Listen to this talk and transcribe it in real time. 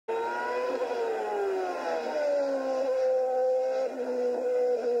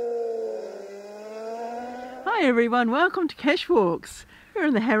Hi everyone, welcome to Cache Walks. We're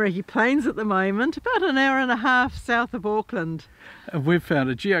in the Hauraki Plains at the moment, about an hour and a half south of Auckland. And we've found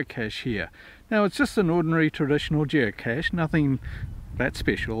a geocache here. Now it's just an ordinary traditional geocache, nothing that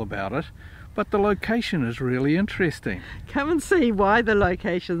special about it, but the location is really interesting. Come and see why the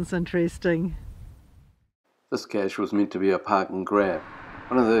location's interesting. This cache was meant to be a park and grab.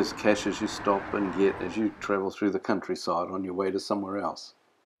 One of those caches you stop and get as you travel through the countryside on your way to somewhere else.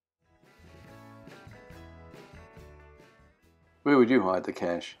 Where would you hide the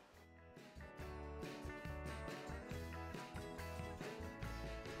cache?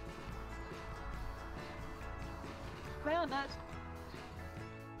 Found it.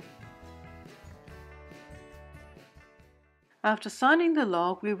 After signing the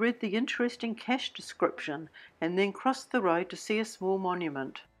log, we read the interesting cache description and then crossed the road to see a small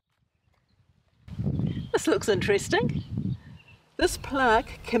monument. This looks interesting. This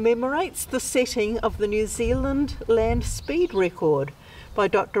plaque commemorates the setting of the New Zealand land speed record by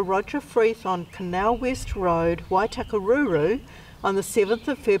Dr. Rodger Freeth on Canal West Road, Waitakaruru on the 7th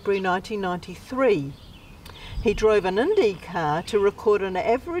of February 1993. He drove an Indy car to record an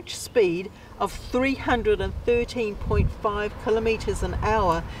average speed of 313.5 kilometres an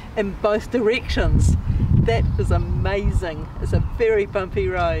hour in both directions. That is amazing. It's a very bumpy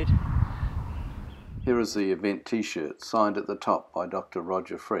road. Here is the event t-shirt signed at the top by Dr.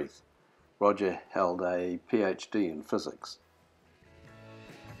 Rodger Freeth. Rodger held a PhD in physics.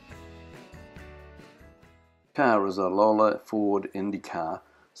 The car is a Lola Ford Indy Car,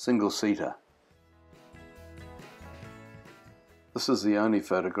 single-seater. This is the only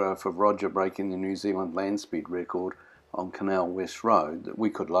photograph of Rodger breaking the New Zealand land speed record on Canal West Road that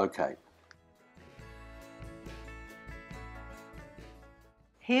we could locate.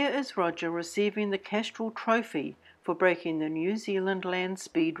 Here is Rodger receiving the Castrol Trophy for breaking the New Zealand land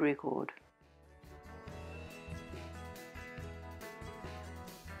speed record.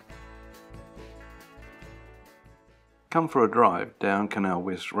 Come for a drive down Canal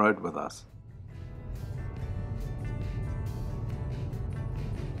West Road with us.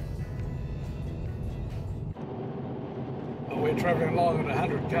 We're travelling along at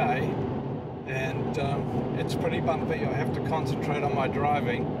 100k and it's pretty bumpy. I have to concentrate on my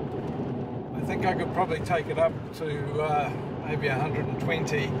driving. I think I could probably take it up to maybe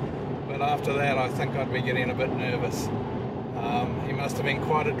 120, but after that I think I'd be getting a bit nervous. He must have been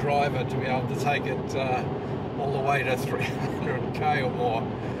quite a driver to be able to take it all the way to 300k or more.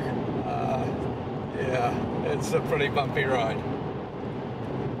 Yeah, it's a pretty bumpy ride.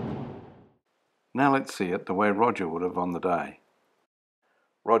 Now let's see it the way Rodger would have on the day.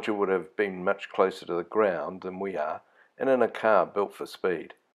 Rodger would have been much closer to the ground than we are, and in a car built for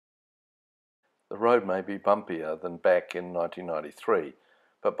speed. The road may be bumpier than back in 1993,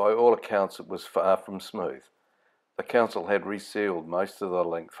 but by all accounts it was far from smooth. The council had resealed most of the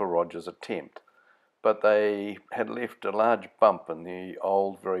link for Rodger's attempt, but they had left a large bump in the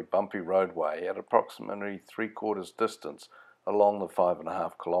old, very bumpy roadway at approximately 3/4 distance along the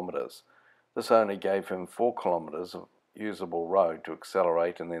 5.5 kilometres. This only gave him 4 kilometres of usable road to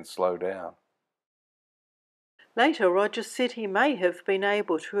accelerate and then slow down. Later, Rodger said he may have been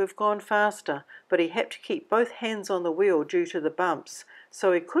able to have gone faster, but he had to keep both hands on the wheel due to the bumps,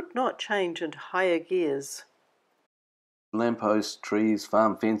 so he could not change into higher gears. Lampposts, trees,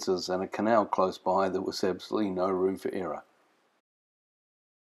 farm fences and a canal close by, there was absolutely no room for error.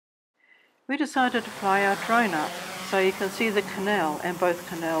 We decided to fly our drone up so you can see the canal and both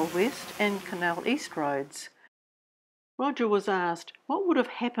Canal West and Canal East roads. Rodger was asked what would have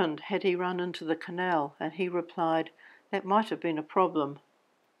happened had he run into the canal, and he replied, "That might have been a problem."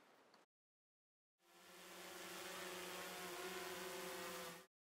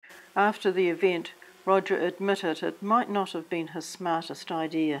 After the event, Rodger admitted it might not have been his smartest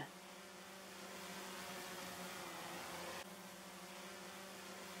idea.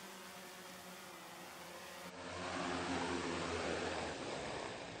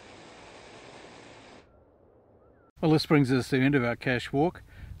 Well, this brings us to the end of our cache walk.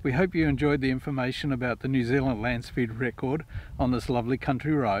 We hope you enjoyed the information about the New Zealand land speed record on this lovely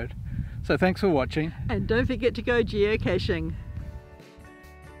country road. So thanks for watching. And don't forget to go geocaching.